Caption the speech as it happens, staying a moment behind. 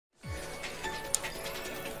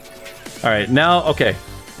Alright, now, okay.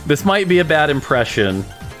 This might be a bad impression,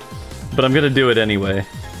 but I'm gonna do it anyway.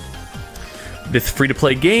 This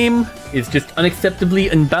free-to-play game is just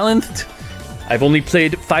unacceptably unbalanced. I've only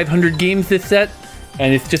played 500 games this set,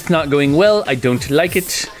 and it's just not going well. I don't like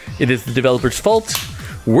it. It is the developer's fault.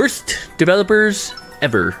 Worst developers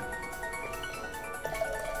ever.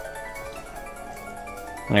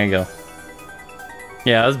 There you go.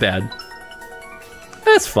 Yeah, that was bad.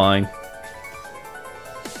 That's fine.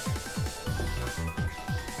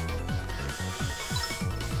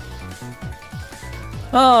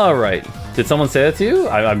 All right. Did someone say that to you?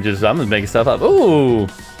 I'm just making stuff up. Ooh,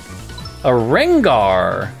 a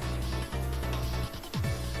Rengar.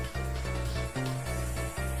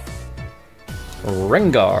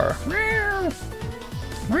 Rengar.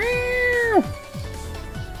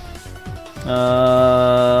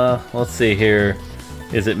 Let's see here.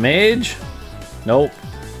 Is it Mage? Nope.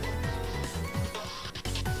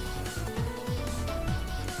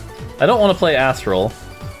 I don't want to play Astral.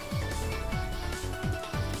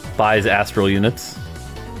 Buys Astral units.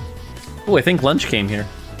 Oh, I think lunch came here.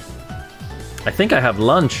 I think I have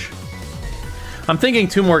lunch. I'm thinking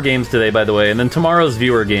 2 more games today, by the way, and then tomorrow's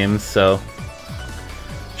viewer games, so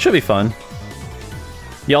should be fun.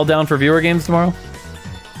 Y'all down for viewer games tomorrow?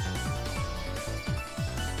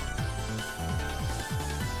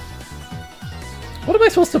 What am I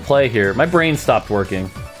supposed to play here? My brain stopped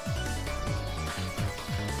working.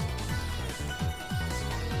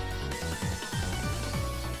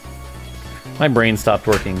 My brain stopped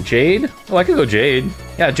working. Jade? Oh, I could go Jade.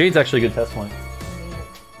 Yeah, Jade's actually a good test point.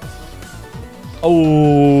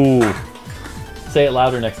 Oh! Say it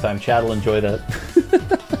louder next time. Chad will enjoy that.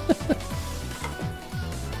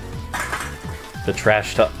 The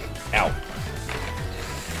trash talk. Ow.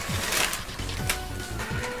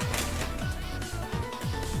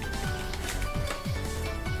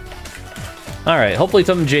 Alright, hopefully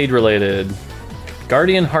something Jade related.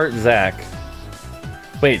 Guardian Heart Zac.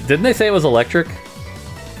 Wait, didn't they say it was electric?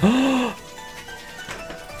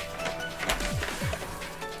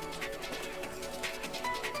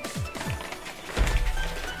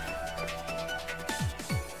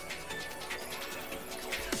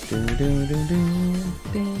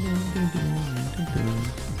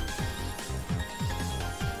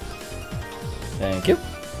 Thank you.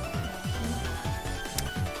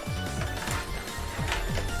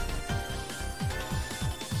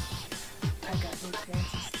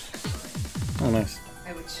 Oh, nice.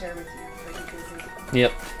 I would share with you.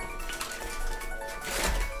 Yep.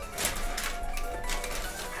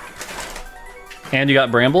 And you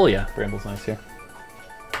got Bramble? Yeah, Bramble's nice here.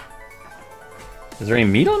 Is there any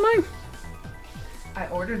meat on mine? I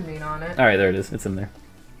ordered meat on it. Alright, there it is. It's in there.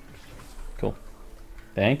 Cool.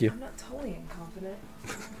 Thank you. I'm not totally incompetent.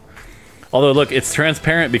 Although, look, it's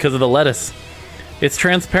transparent because of the lettuce. It's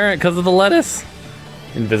transparent because of the lettuce.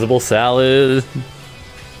 Invisible salad.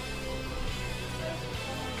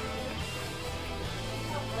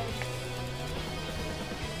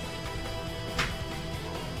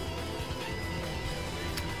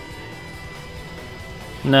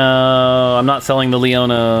 No, I'm not selling the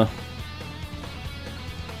Leona.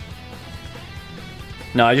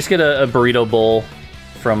 No, I just get a burrito bowl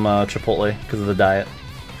from Chipotle because of the diet.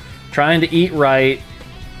 Trying to eat right.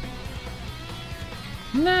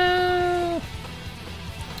 No.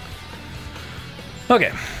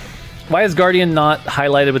 Okay. Why is Guardian not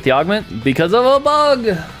highlighted with the augment? Because of a bug.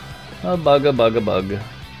 A bug.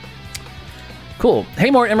 Cool. Hey,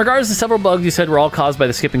 Mort, in regards to several bugs you said were all caused by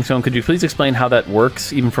the skipping stone, could you please explain how that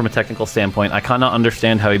works, even from a technical standpoint? I cannot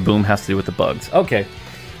understand how a boom has to do with the bugs. Okay.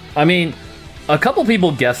 I mean, a couple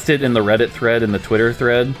people guessed it in the Reddit thread and the Twitter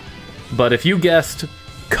thread, but if you guessed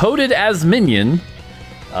coded as minion,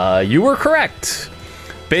 you were correct.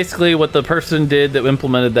 Basically, what the person did that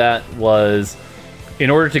implemented that was, in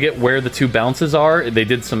order to get where the 2 bounces are, they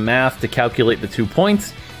did some math to calculate the 2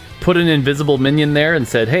 points, put an invisible minion there and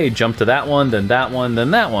said, hey, jump to that one, then that one,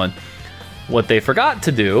 then that one. What they forgot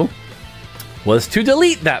to do was to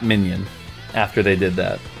delete that minion after they did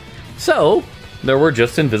that. So there were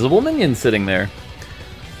just invisible minions sitting there.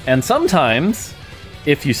 And sometimes,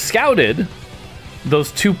 if you scouted,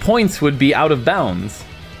 those 2 points would be out of bounds,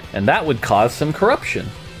 and that would cause some corruption.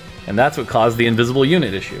 And that's what caused the invisible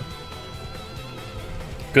unit issue.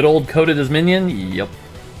 Good old coded as minion? Yep.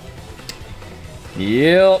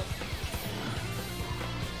 Yep.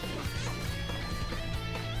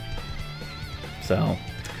 So,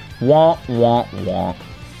 womp.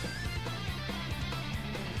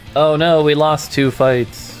 Oh no, we lost 2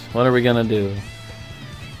 fights. What are we gonna do?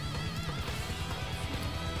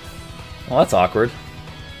 Well, that's awkward.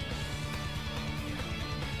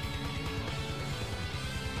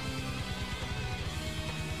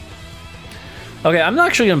 Okay, I'm not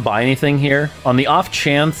actually gonna buy anything here. On the off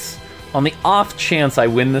chance I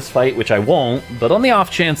win this fight, which I won't, but on the off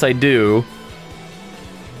chance I do,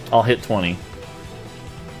 I'll hit 20.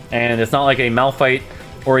 And it's not like a Malphite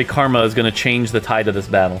or a Karma is gonna change the tide of this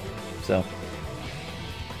battle. So.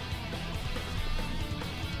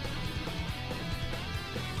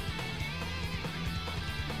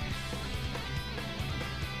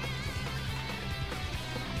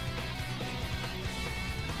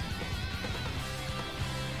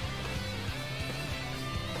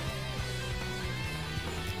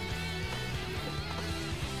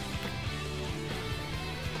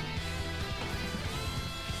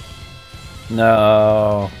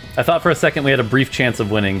 No. I thought for a second we had a brief chance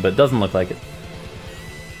of winning, but doesn't look like it.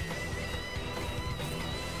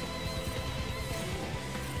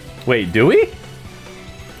 Wait, do we?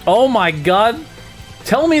 Oh my god.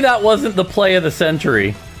 Tell me that wasn't the play of the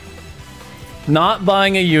century. Not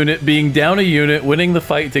buying a unit, being down a unit, winning the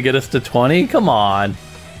fight to get us to 20? Come on.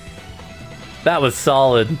 That was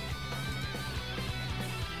solid.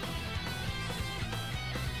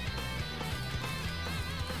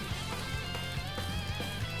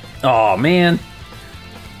 Oh man.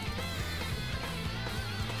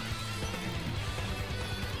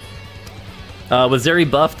 Was Zeri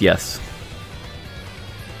buffed? Yes.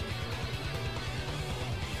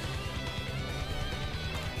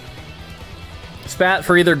 Spat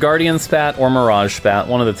for either Guardian Spat or Mirage Spat,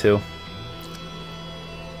 one of the two.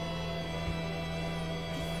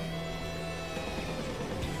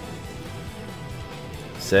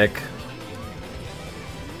 Sick.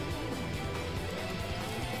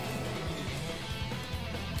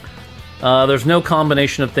 There's no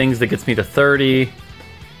combination of things that gets me to 30.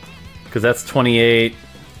 Because that's 28.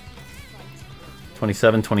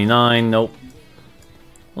 27, 29. Nope.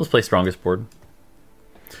 Let's play strongest board.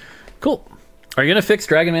 Cool. Are you going to fix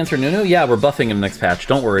Dragonmancer Nunu? Yeah, we're buffing him next patch.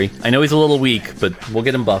 Don't worry. I know he's a little weak, but we'll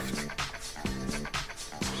get him buffed.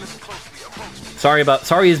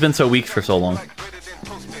 Sorry he's been so weak for so long.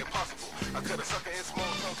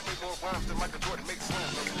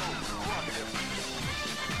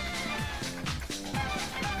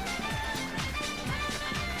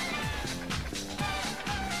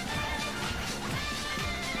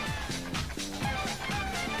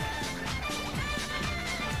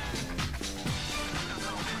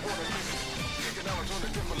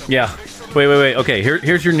 Yeah. Wait. Okay,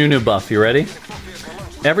 here's your Nunu buff. You ready?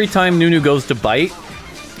 Every time Nunu goes to bite,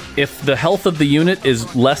 if the health of the unit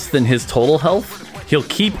is less than his total health, he'll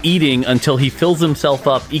keep eating until he fills himself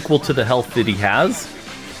up equal to the health that he has.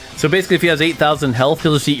 So basically, if he has 8,000 health,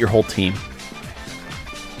 he'll just eat your whole team.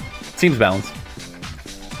 Seems balanced.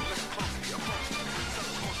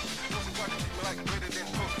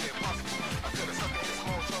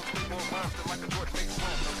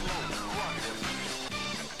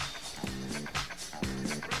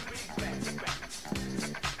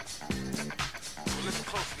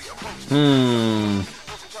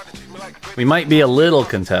 We might be a little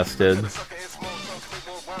contested.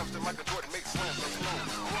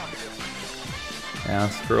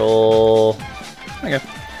 Astral. Okay.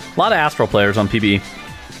 A lot of Astral players on PB.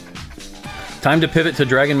 Time to pivot to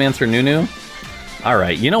Dragonmancer Nunu.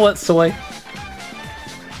 Alright, you know what, Soy?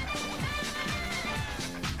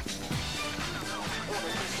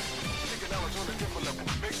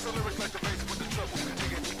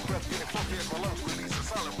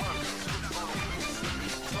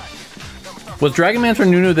 Was Dragonmancer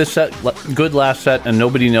Nunu this set good last set and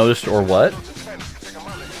nobody noticed, or what?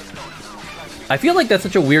 I feel like that's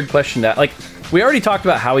such a weird question to, like, we already talked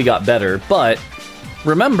about how he got better, but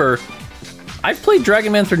remember, I've played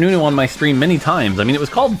Dragonmancer Nunu on my stream many times. I mean, it was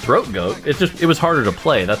called Throat Goat. It's just, it was harder to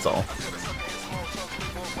play, that's all.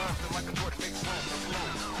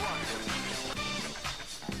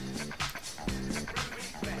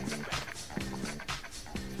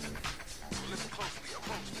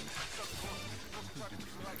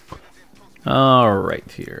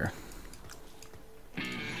 Alright, here.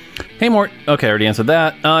 Hey, Mort. Okay, I already answered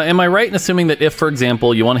that. Am I right in assuming that if, for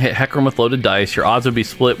example, you want to hit Hecarim with loaded dice, your odds would be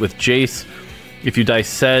split with Jace if you dice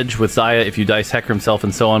Sedge, with Xayah if you dice Hecarim himself,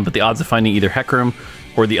 and so on, but the odds of finding either Hecarim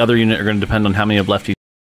or the other unit are going to depend on how many have left you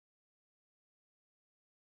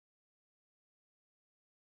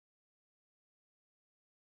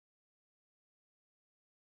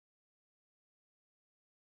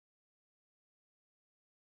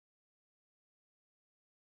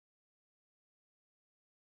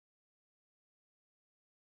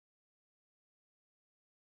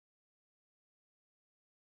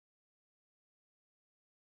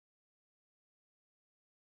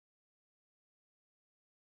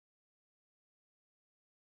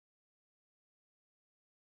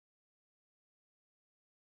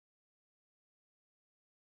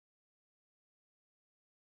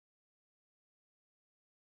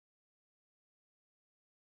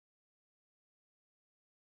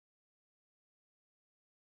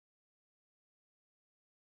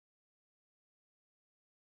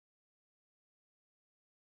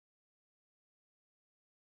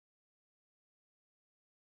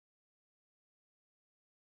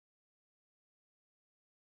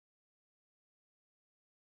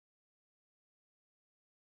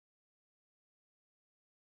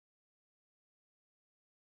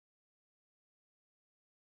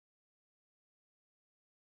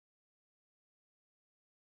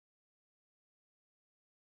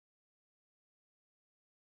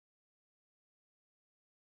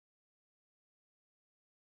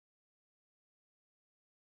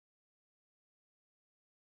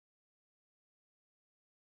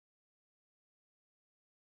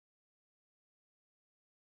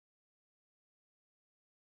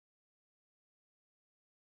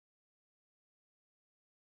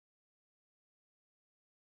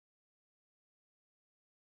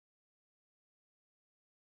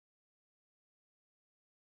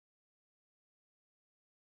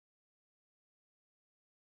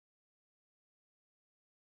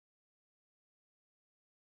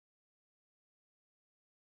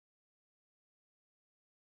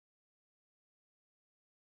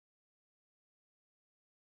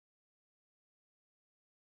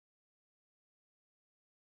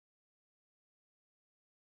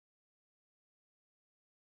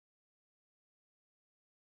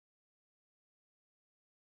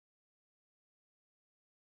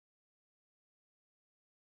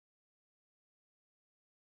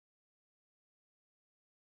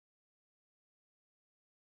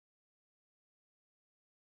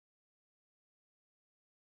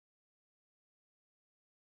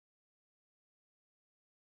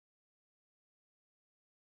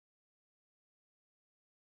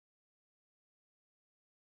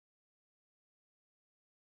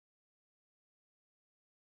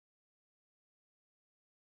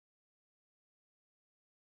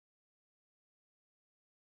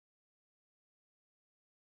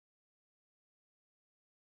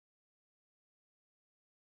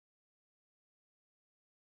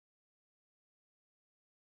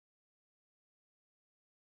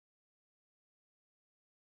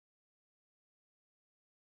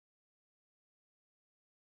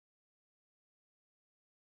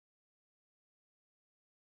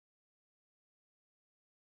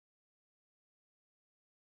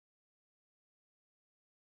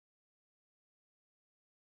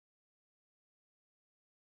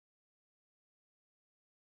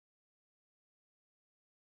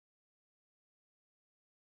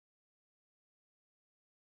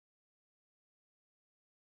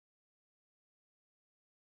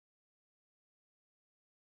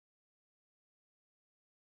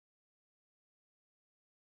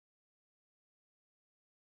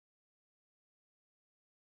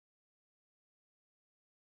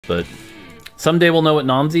but someday we'll know what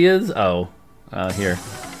Nomsy is. Oh, here.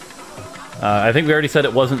 I think we already said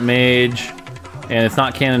it wasn't Mage, and it's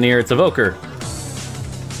not Cannoneer, it's Evoker.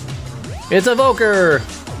 It's Evoker!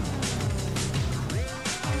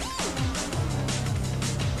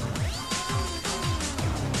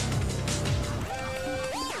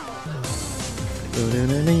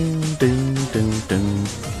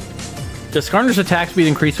 Does Skarner's attack speed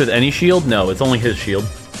increase with any shield? No, it's only his shield.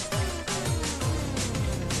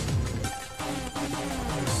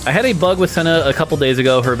 I had a bug with Senna a couple days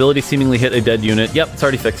ago. Her ability seemingly hit a dead unit. Yep, it's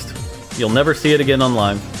already fixed. You'll never see it again on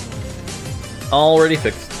live. Already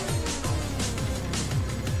fixed.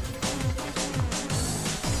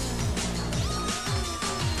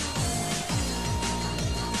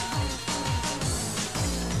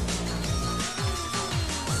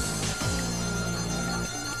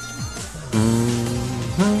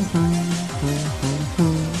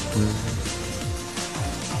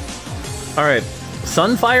 Alright,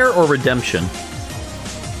 Sunfire or Redemption?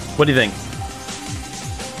 What do you think?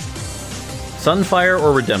 Sunfire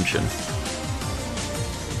or Redemption?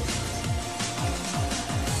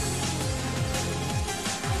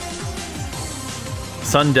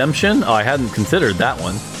 Sundemption? Oh, I hadn't considered that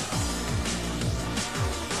one.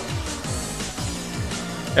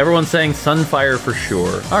 Everyone's saying Sunfire for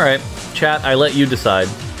sure. Alright, chat, I let you decide.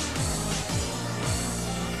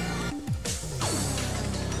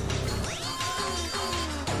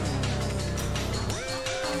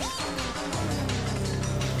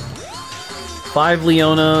 Five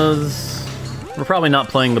Leonas. We're probably not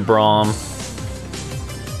playing the Braum.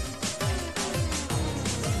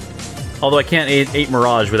 Although I can't 8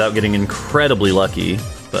 Mirage without getting incredibly lucky,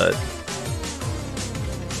 but...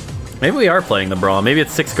 maybe we are playing the Braum. Maybe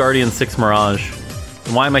it's 6 Guardian, 6 Mirage.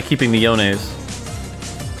 And why am I keeping the Yones?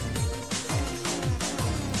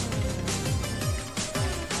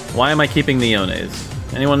 Why am I keeping the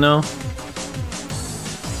Yones? Anyone know?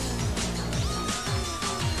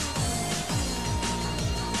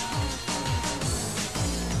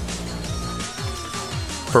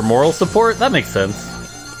 For moral support? That makes sense.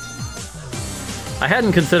 I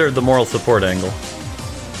hadn't considered the moral support angle.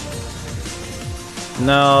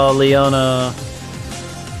 No, Leona.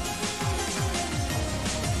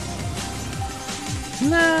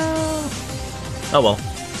 No. Oh well.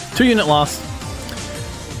 2-unit loss.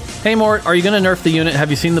 Hey Mort, are you gonna nerf the unit? Have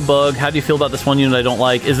you seen the bug? How do you feel about this one unit I don't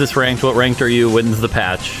like? Is this ranked? What ranked are you? When's the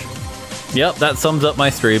patch? Yep, that sums up my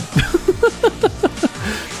stream.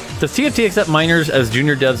 Does TFT accept minors as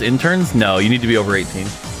junior devs interns? No, you need to be over 18.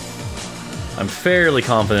 I'm fairly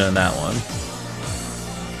confident in that one.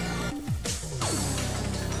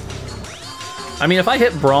 I mean, if I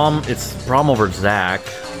hit Braum, it's Braum over Zac.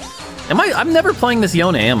 I'm never playing this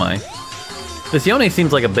Yone, am I? This Yone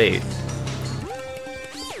seems like a bait.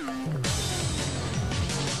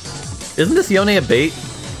 Isn't this Yone a bait?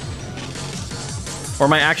 Or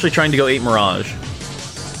am I actually trying to go 8 Mirage?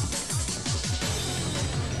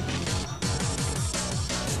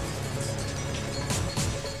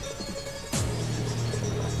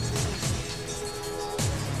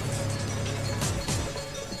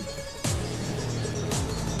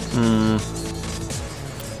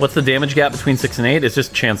 What's the damage gap between 6 and 8? It's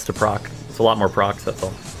just chance to proc. It's a lot more procs, that's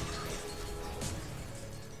all.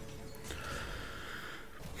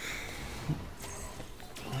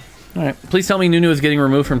 Alright, please tell me Nunu is getting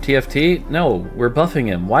removed from TFT. No, we're buffing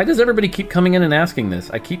him. Why does everybody keep coming in and asking this?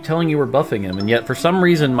 I keep telling you we're buffing him, and yet for some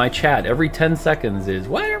reason my chat every 10 seconds is,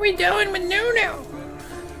 what are we doing with Nunu?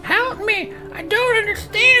 Help me! I don't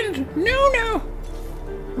understand! Nunu!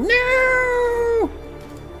 No!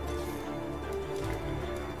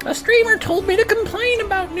 A streamer told me to complain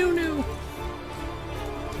about Nunu.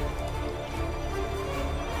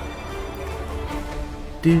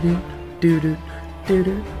 Doo-doo, doo-doo,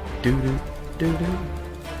 doo-doo, doo-doo, doo-doo.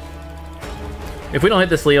 If we don't hit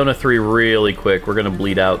this Leona 3 really quick, we're gonna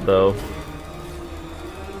bleed out, though.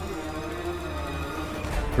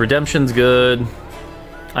 Redemption's good.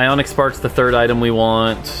 Ionic Spark's the 3rd item we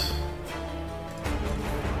want.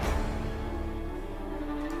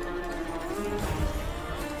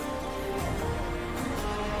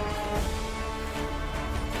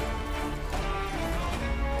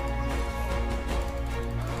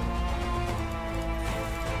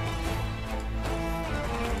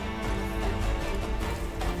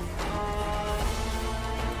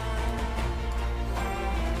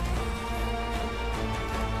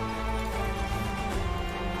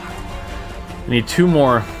 I need 2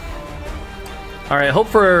 more. Alright, hope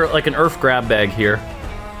for like an Earth grab bag here.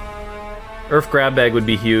 Earth grab bag would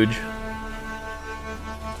be huge.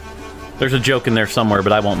 There's a joke in there somewhere,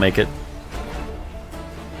 but I won't make it.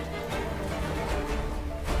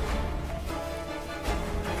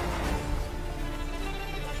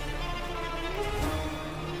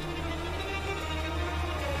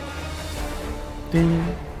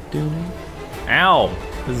 Ow!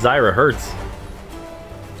 This Zyra hurts.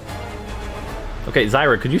 Okay,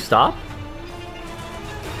 Zyra, could you stop?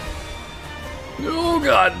 Oh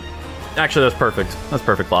god! Actually, that's perfect. That's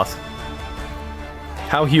perfect, boss.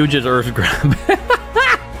 How huge is Earth Grab?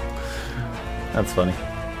 That's funny.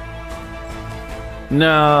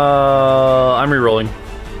 No, I'm re-rolling.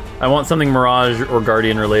 I want something Mirage or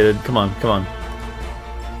Guardian related. Come on, come on.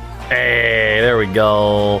 Hey, there we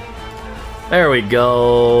go. There we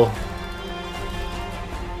go.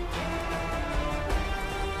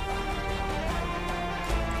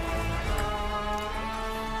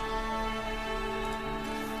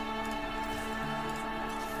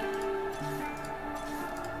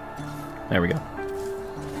 There we go.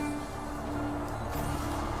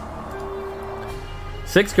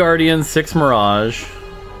 6 Guardian, 6 Mirage.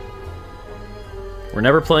 We're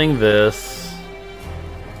never playing this.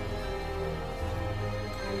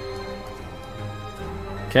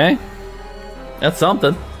 Okay. That's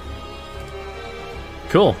something.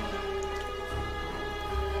 Cool.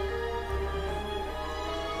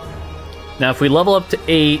 Now if we level up to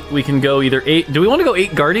 8, we can go either 8... Do we want to go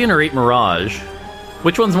 8 Guardian or 8 Mirage?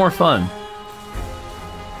 Which one's more fun?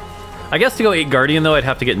 I guess to go 8 Guardian, though, I'd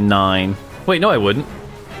have to get 9. Wait, no, I wouldn't.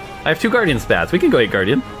 I have 2 Guardian spats. We can go 8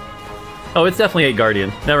 Guardian. Oh, it's definitely 8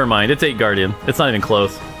 Guardian. Never mind, it's 8 Guardian. It's not even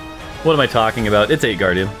close. What am I talking about? It's 8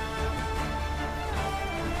 Guardian.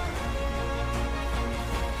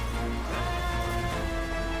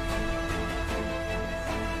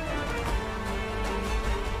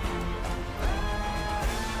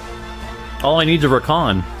 All I need is a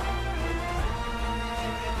Rakan.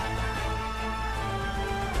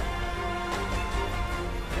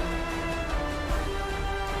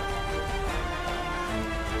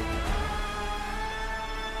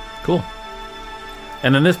 Cool.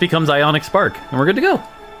 And then this becomes Ionic Spark, and we're good to go.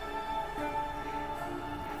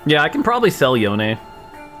 Yeah, I can probably sell Yone.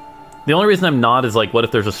 The only reason I'm not is, like, what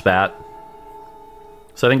if there's a spat?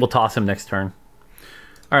 So I think we'll toss him next turn.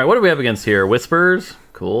 Alright, what do we have against here? Whispers.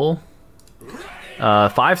 Cool.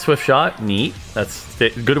 5 Swift Shot. Neat. That's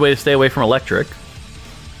a good way to stay away from Electric.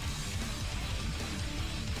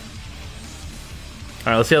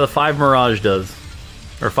 Alright, let's see how the 5 Mirage does.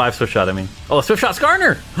 Or 5 Swift Shot, I mean. Oh, Swift Shot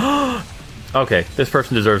Skarner! Okay, this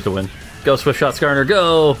person deserves to win. Go, Swift Shot Skarner,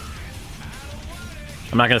 go!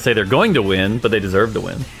 I'm not going to say they're going to win, but they deserve to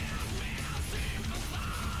win.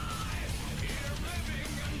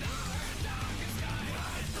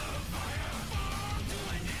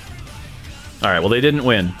 Alright, well they didn't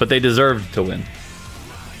win, but they deserved to win.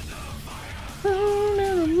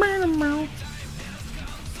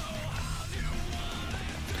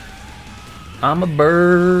 I'm a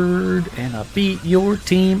bird, and I beat your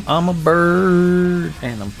team. I'm a bird,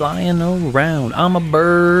 and I'm flying around. I'm a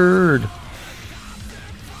bird.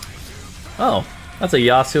 Oh, that's a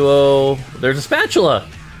Yasuo. There's a spatula.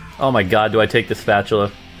 Oh my god, do I take the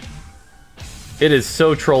spatula? It is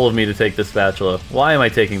so troll of me to take the spatula. Why am I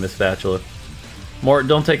taking the spatula? Mort,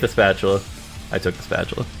 don't take the spatula. I took the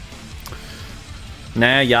spatula.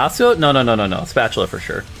 Nah, Yasuo? No, no, no, no, no. Spatula for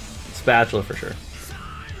sure. Spatula for sure.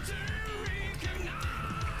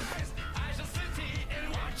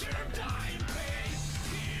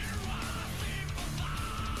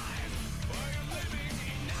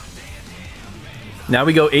 Now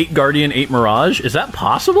we go 8 Guardian, 8 Mirage. Is that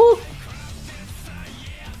possible?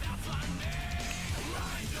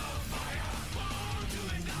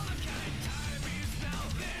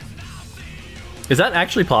 Is that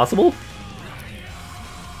actually possible?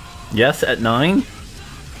 Yes, at 9?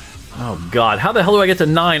 Oh god, how the hell do I get to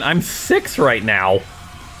 9? I'm 6 right now.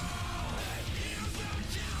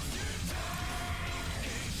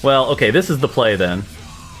 Well, okay, this is the play then.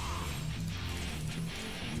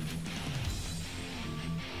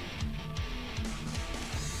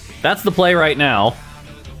 That's the play right now.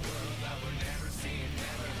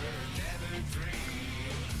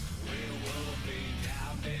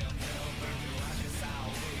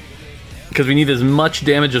 Because we need as much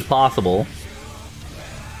damage as possible.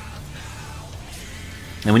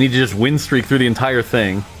 And we need to just win streak through the entire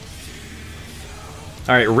thing.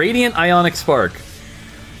 Alright, Radiant Ionic Spark.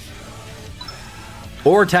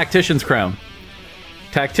 Or Tactician's Crown.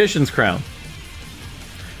 Tactician's Crown.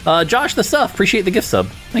 Josh the Stuff, appreciate the gift sub.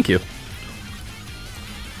 Thank you.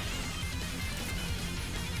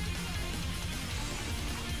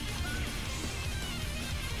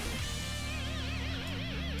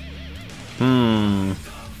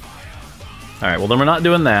 Alright, well then we're not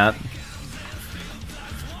doing that.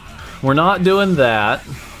 We're not doing that.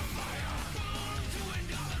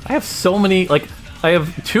 I have so many, like, I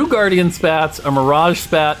have 2 Guardian spats, a Mirage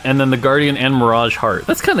spat, and then the Guardian and Mirage heart.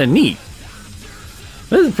 That's kind of neat.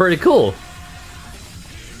 This is pretty cool.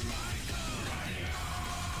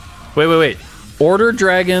 Wait. Order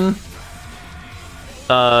Dragon,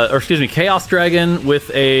 or excuse me, Chaos Dragon with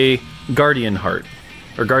a Guardian heart,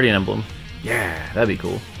 or Guardian emblem. Yeah, that'd be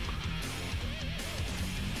cool.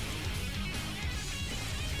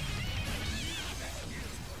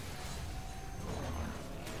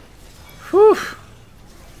 Whew.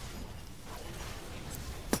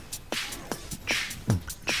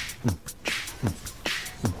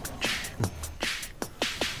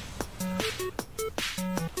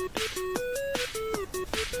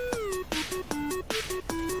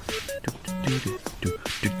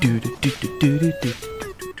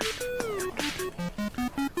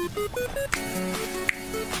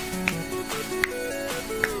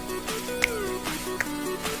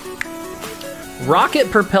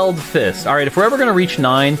 Rocket propelled fist. All right, if we're ever gonna reach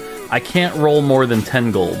 9, I can't roll more than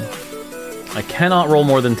 10 gold. I cannot roll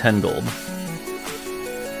more than 10 gold.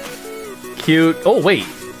 Cute. Oh wait,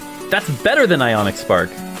 that's better than Ionic Spark,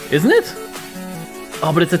 isn't it?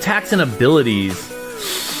 Oh, but it's attacks and abilities.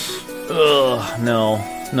 Ugh, no.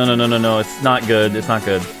 No. It's not good. It's not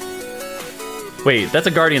good. Wait, that's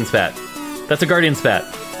a Guardian spat. That's a Guardian spat.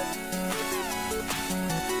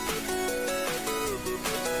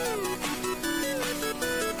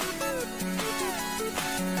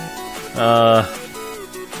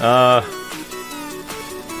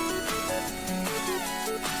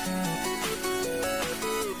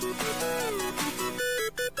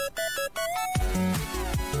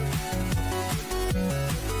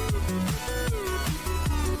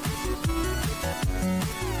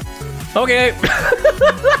 Okay.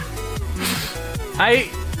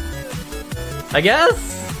 I guess.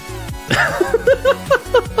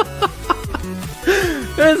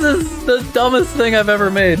 This is the dumbest thing I've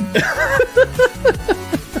ever made.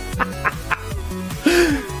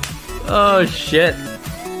 Oh shit.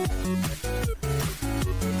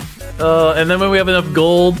 And then when we have enough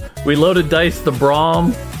gold, we load a dice the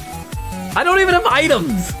Braum. I don't even have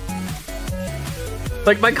items.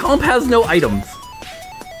 Like, my comp has no items.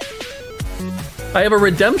 I have a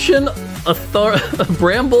Redemption, a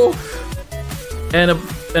Bramble, and a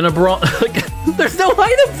Braum. Like, there's no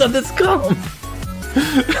items on this comp.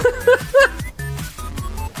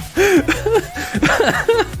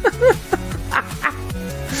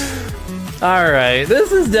 Alright,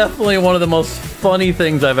 this is definitely one of the most funny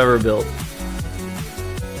things I've ever built.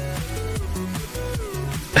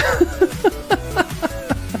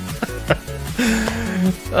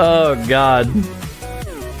 Oh god.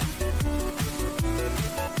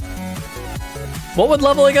 What would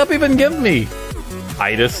leveling up even give me?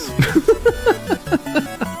 Itis.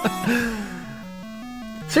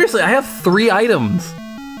 Seriously, I have 3 items.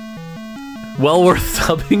 Well worth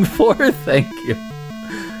subbing for, thank you.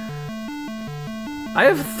 I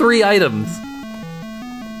have 3 items.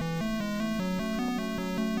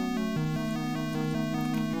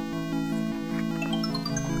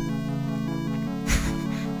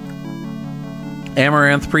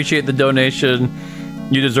 Amaranth, appreciate the donation.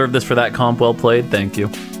 You deserve this for that comp. Well played, thank you.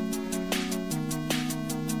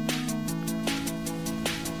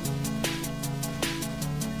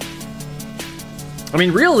 I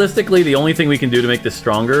mean, realistically, the only thing we can do to make this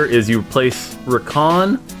stronger is you replace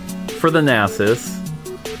Rakan for the Nasus,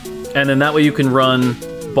 and then that way you can run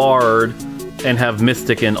Bard and have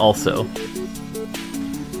Mystic in also.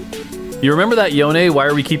 You remember that Yone? Why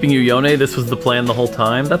are we keeping you Yone? This was the plan the whole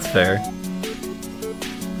time? That's fair.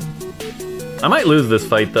 I might lose this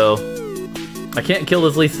fight, though. I can't kill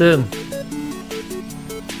this Lee Sin.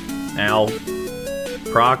 Ow.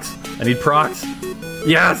 Procs. I need procs.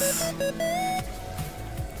 Yes!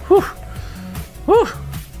 Whew. Whew.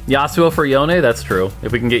 Yasuo for Yone? That's true.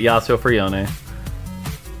 If we can get Yasuo for Yone.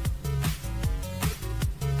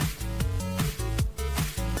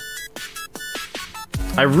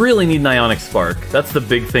 I really need an Ionic Spark. That's the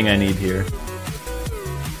big thing I need here.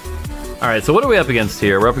 Alright, so what are we up against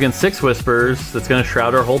here? We're up against 6 Whispers. That's going to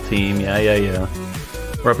shroud our whole team. Yeah.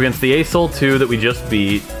 We're up against the Asol 2 that we just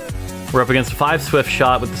beat. We're up against a 5 Swift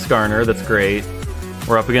Shot with the Skarner. That's great.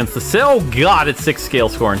 We're up against the... Oh god, it's 6 Scale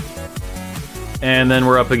Scorn. And then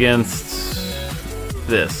we're up against...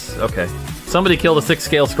 this. Okay. Somebody kill the 6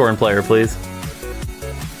 Scale Scorn player, please.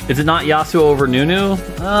 Is it not Yasuo over Nunu?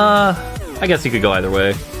 I guess you could go either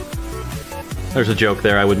way. There's a joke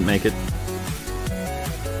there, I wouldn't make it.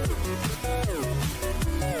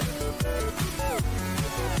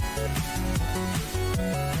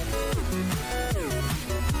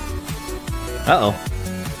 Uh-oh.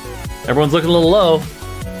 Everyone's looking a little low.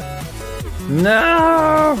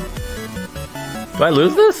 No! Do I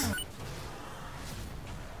lose this?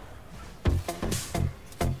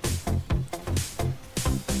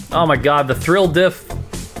 Oh my god, the thrill diff.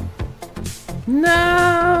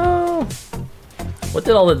 No! What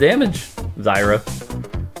did all the damage? Zyra.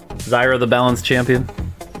 Zyra, the balanced champion.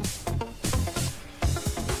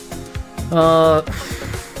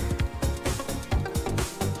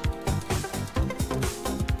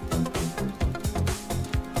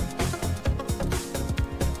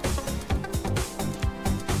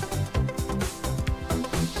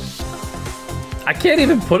 I can't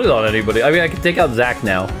even put it on anybody. I mean, I can take out Zac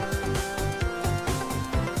now.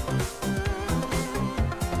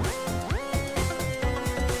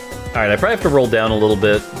 Alright, I probably have to roll down a little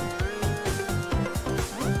bit.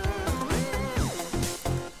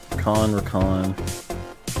 Recon.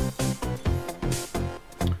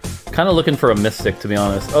 Kind of looking for a Mystic, to be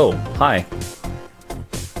honest. Oh, hi.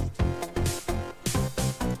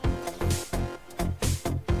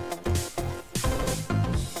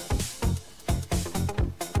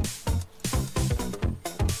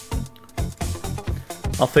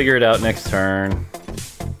 I'll figure it out next turn.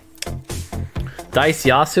 Dice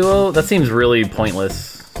Yasuo? That seems really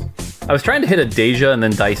pointless. I was trying to hit a Deja and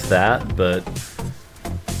then dice that, but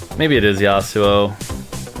maybe it is Yasuo.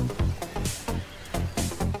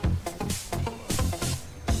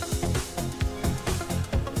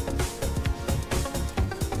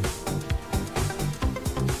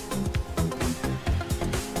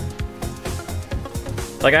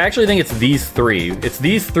 Like, I actually think it's these three. It's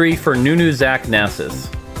these three for Nunu, Zac, Nasus.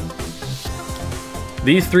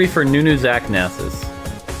 These three for Nunu, Zac, Nasus.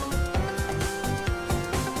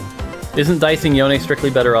 Isn't dicing Yone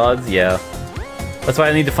strictly better odds? Yeah. That's why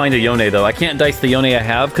I need to find a Yone, though. I can't dice the Yone I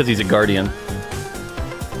have because he's a Guardian.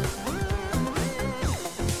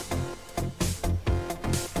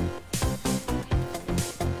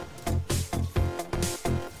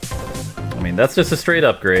 I mean, that's just a straight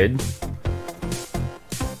upgrade.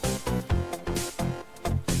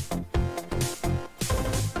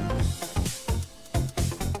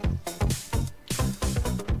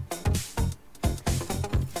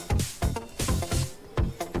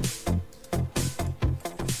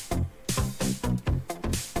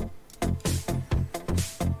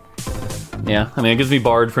 Yeah, I mean, it gives me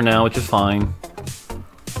Bard for now, which is fine.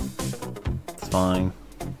 It's fine.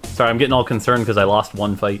 Sorry, I'm getting all concerned because I lost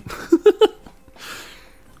one fight.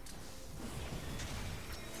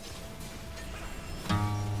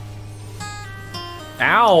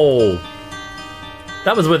 Ow!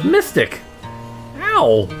 That was with Mystic!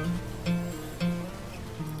 Ow!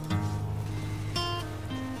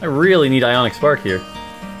 I really need Ionic Spark here.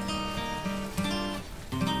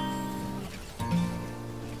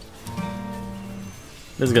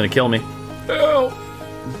 This is gonna kill me. Oh!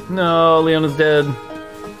 No, Leona's dead.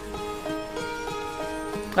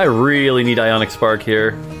 I really need Ionic Spark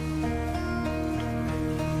here.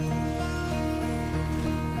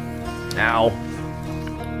 Ow.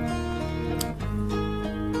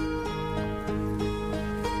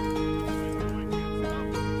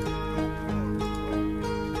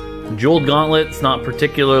 Jeweled Gauntlet's not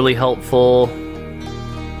particularly helpful.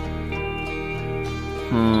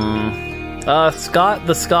 Scott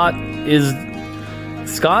the Scottish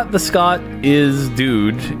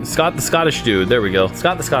dude. There we go.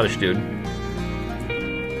 Scott the Scottish dude.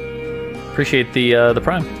 Appreciate the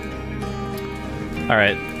prime. All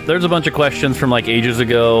right, there's a bunch of questions from like ages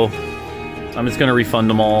ago. I'm just gonna refund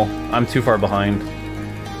them all. I'm too far behind.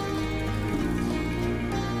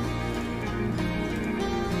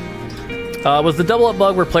 Was the double up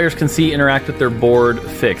bug where players can see interact with their board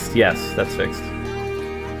fixed? Yes, that's fixed.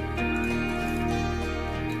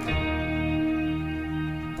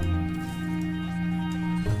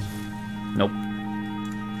 Nope.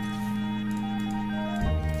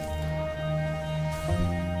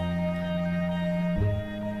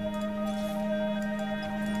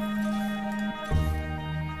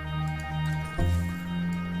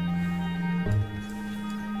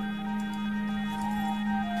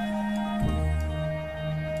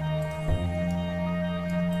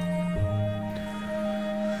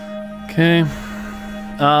 Okay.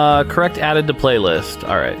 Correct added to playlist.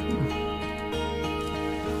 All right.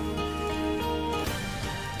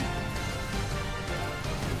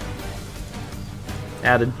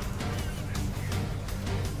 Added.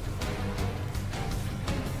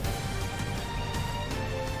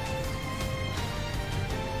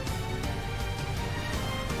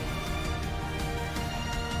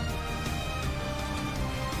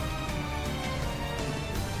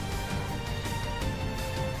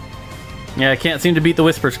 Yeah, I can't seem to beat the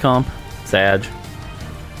Whispers comp. Sad.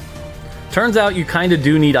 Turns out you kind of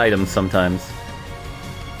do need items sometimes.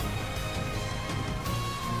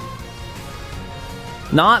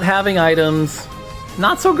 Not having items,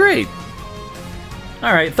 not so great.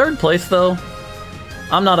 Alright, third place though.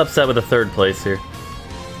 I'm not upset with a third place here.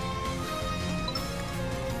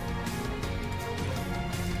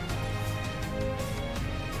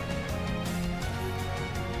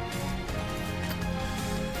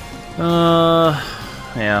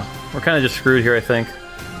 Yeah, we're kind of just screwed here, I think.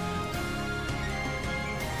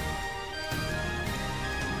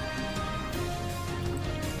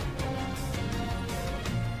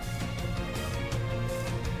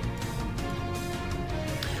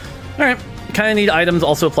 Alright, kind of need items,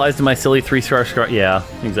 also applies to my silly 3-star scar. Yeah,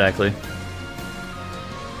 exactly.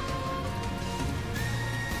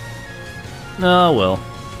 Oh, well.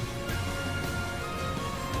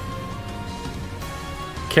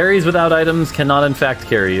 Carries without items cannot in fact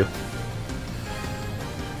carry you.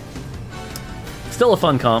 Still a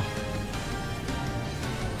fun comp.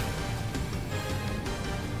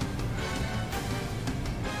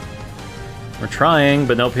 We're trying,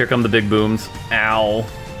 but nope, here come the big booms. Ow.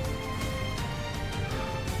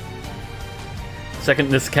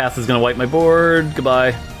 Second this cast is gonna wipe my board.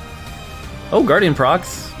 Goodbye. Oh, Guardian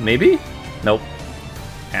procs. Maybe? Nope.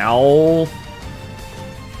 Ow.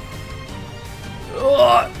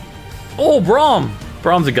 Ugh. Oh, Braum!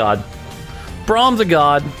 Braum's a god. Braum's a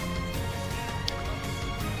god.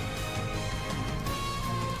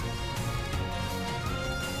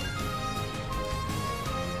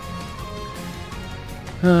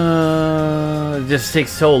 It just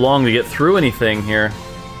takes so long to get through anything here.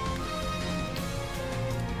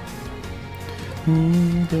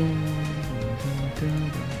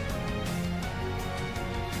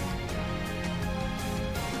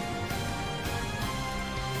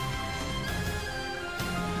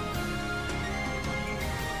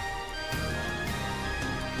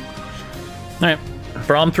 Alright,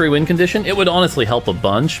 Braum 3 win condition. It would honestly help a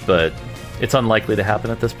bunch, but it's unlikely to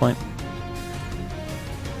happen at this point.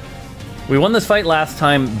 We won this fight last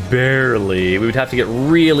time, barely. We would have to get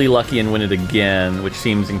really lucky and win it again, which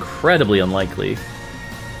seems incredibly unlikely.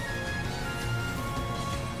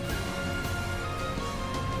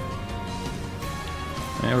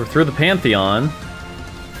 And we're through the Pantheon.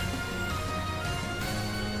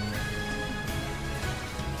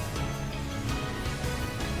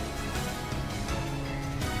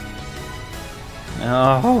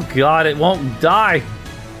 Oh god, it won't die!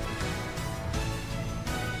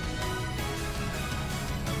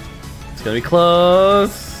 It's gonna be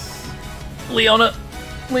close! Leona!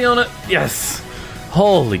 Leona! Yes!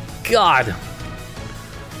 Holy god!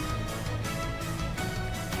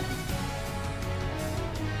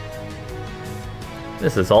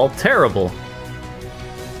 This is all terrible.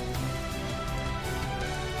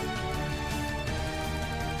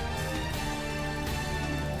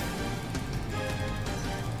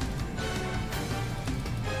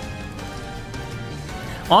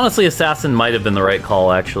 Honestly, Assassin might have been the right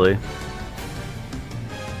call, actually.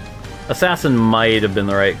 Assassin might have been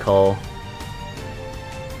the right call.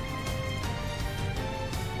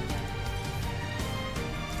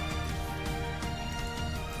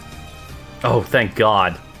 Oh, thank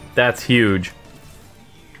God. That's huge.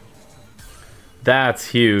 That's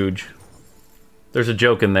huge. There's a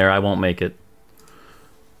joke in there. I won't make it.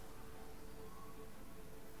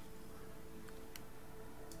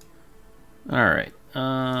 All right.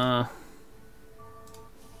 All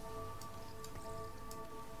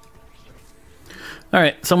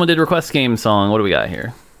right. Someone did request game song. What do we got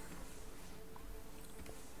here?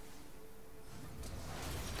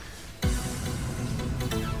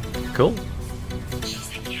 Cool.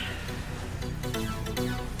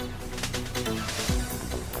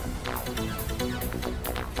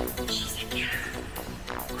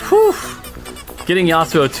 Whew. Getting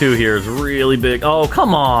Yasuo 2 here is really big. Oh,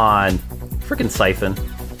 come on. Freaking Siphon.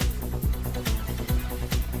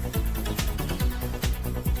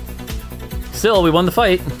 Still, we won the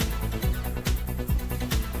fight.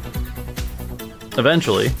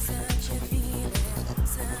 Eventually.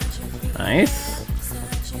 Nice.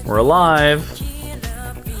 We're alive.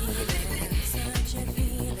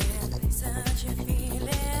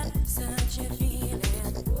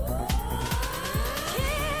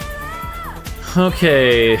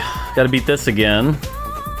 Okay, gotta beat this again.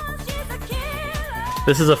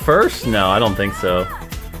 This is a first? No, I don't think so.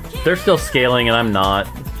 They're still scaling and I'm not.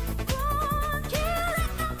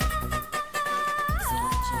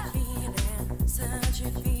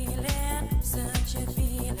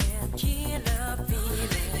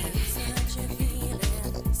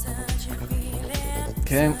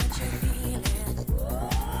 Okay.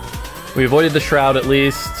 We avoided the shroud at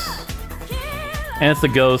least. And it's the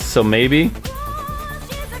ghost, so maybe.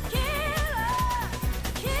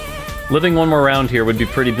 Living one more round here would be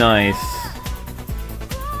pretty nice.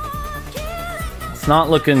 It's not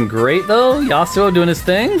looking great though. Yasuo doing his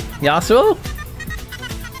thing. Yasuo?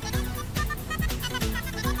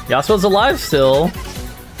 Yasuo's alive still.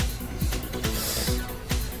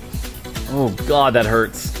 Oh god, that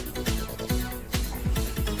hurts.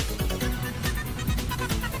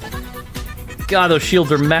 God, those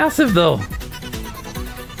shields are massive though.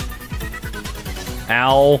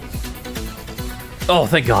 Ow. Oh,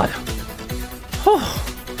 thank god.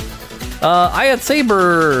 I had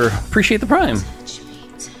Saber. Appreciate the prime.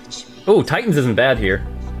 Oh, Titans isn't bad here.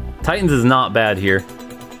 Titans is not bad here.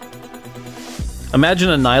 Imagine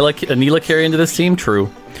a Nila carry into this team? True.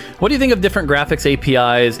 What do you think of different graphics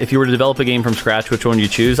APIs? If you were to develop a game from scratch, which one would you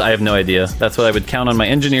choose? I have no idea. That's what I would count on my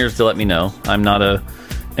engineers to let me know. I'm not a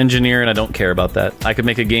engineer and I don't care about that. I could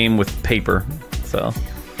make a game with paper, so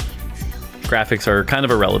graphics are kind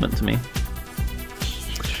of irrelevant to me.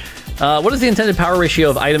 What is the intended power ratio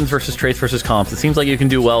of items versus traits versus comps? It seems like you can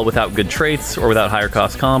do well without good traits or without higher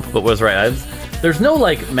cost comp, but was right. There's no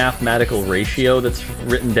like mathematical ratio that's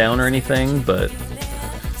written down or anything, but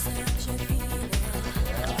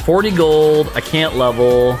 40 gold, I can't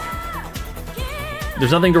level.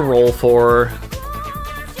 There's nothing to roll for.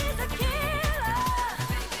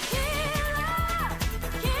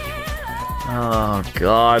 Oh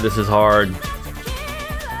god, this is hard.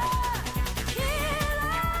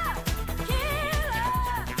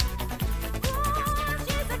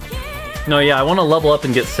 No, yeah, I want to level up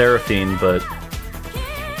and get Seraphine, but...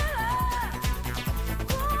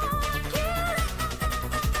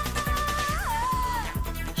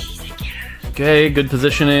 Okay, good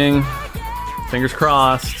positioning. Fingers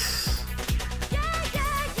crossed.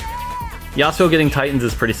 Yasuo getting Titans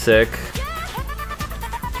is pretty sick.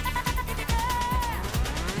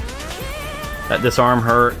 That disarm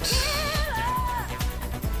hurt.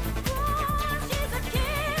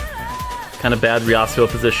 Kind of bad Yasuo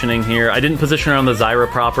positioning here. I didn't position around the Zyra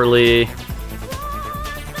properly.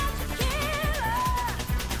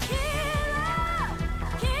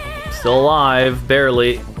 Still alive,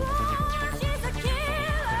 barely.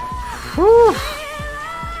 Whew.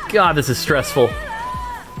 God, this is stressful.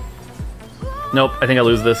 Nope, I think I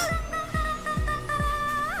lose this.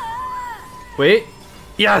 Wait.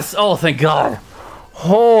 Yes! Oh, thank God.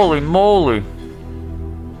 Holy moly.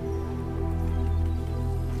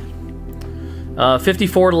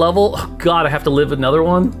 54 level. Oh, God, I have to live another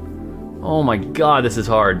one? Oh my God, this is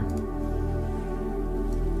hard.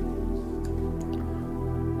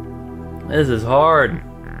 This is hard.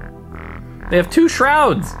 They have 2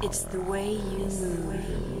 shrouds. It's the way you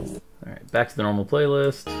move. All right, back to the normal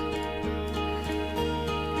playlist.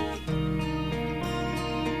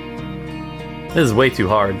 This is way too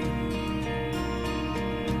hard.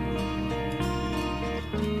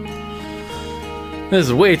 This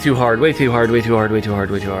is way too hard, way too hard, way too hard, way too hard,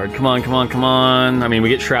 way too hard. Come on, come on, come on. I mean, we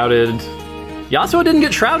get shrouded. Yasuo didn't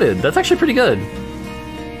get shrouded. That's actually pretty good.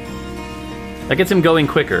 That gets him going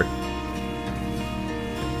quicker.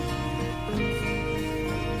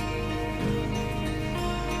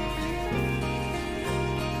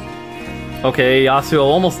 Okay, Yasuo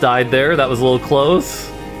almost died there. That was a little close.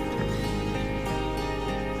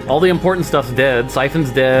 All the important stuff's dead.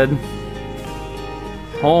 Siphon's dead.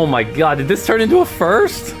 Oh my God, did this turn into a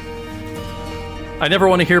first? I never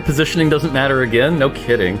want to hear positioning doesn't matter again. No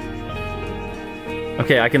kidding.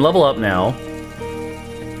 Okay, I can level up now.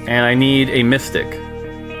 And I need a Mystic.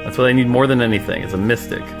 That's what I need more than anything, is a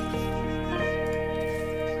Mystic.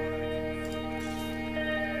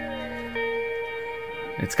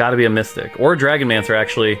 It's gotta be a Mystic. Or a Dragonmancer,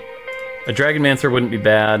 actually. A Dragonmancer wouldn't be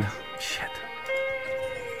bad. Shit.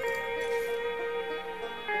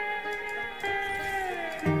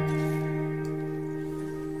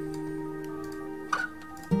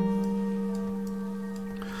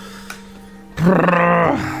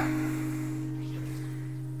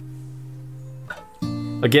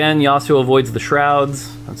 Again, Yasuo avoids the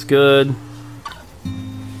shrouds. That's good.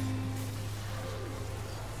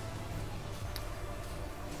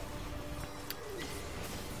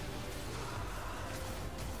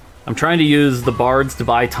 I'm trying to use the bards to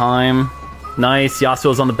buy time. Nice,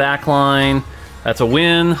 Yasuo's on the back line. That's a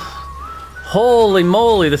win. Holy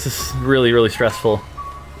moly, this is really, really stressful.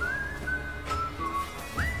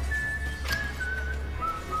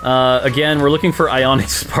 Again, we're looking for Ionic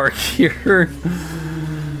Spark here.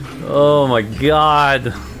 Oh my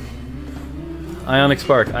God. Ionic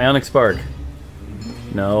Spark, Ionic Spark.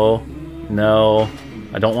 No, no.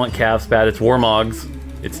 I don't want Cav Spat, it's Warmogs.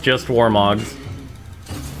 It's just Warmogs.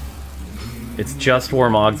 It's just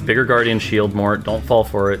Warmogs. Bigger Guardian Shield, Mort. Don't fall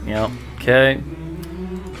for it. Yeah. Okay.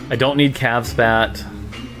 I don't need Cav Spat.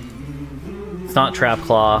 It's not Trap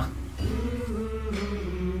Claw.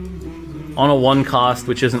 On a 1 cost,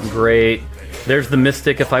 which isn't great. There's the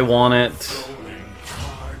Mystic if I want it.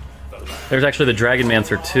 There's actually the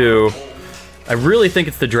Dragonmancer too. I really think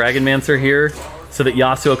it's the Dragonmancer here, so that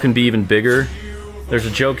Yasuo can be even bigger. There's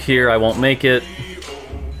a joke here, I won't make it.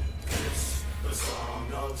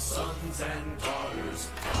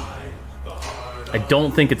 I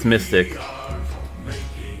don't think it's Mystic.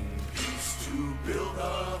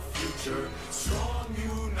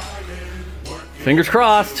 Fingers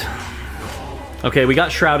crossed. Okay, we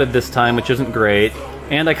got Shrouded this time, which isn't great.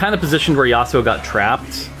 And I kind of positioned where Yasuo got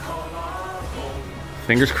trapped.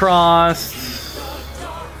 Fingers crossed.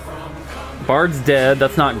 Bard's dead,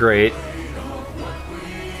 that's not great.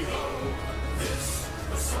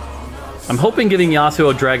 I'm hoping getting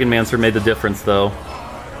Yasuo Dragonmancer made the difference, though.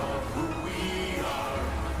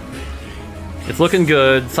 It's looking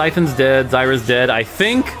good. Siphon's dead, Zyra's dead. I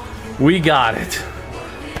think we got it.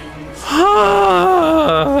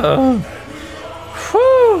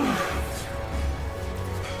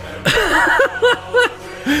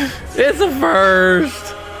 It's a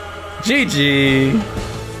first. GG.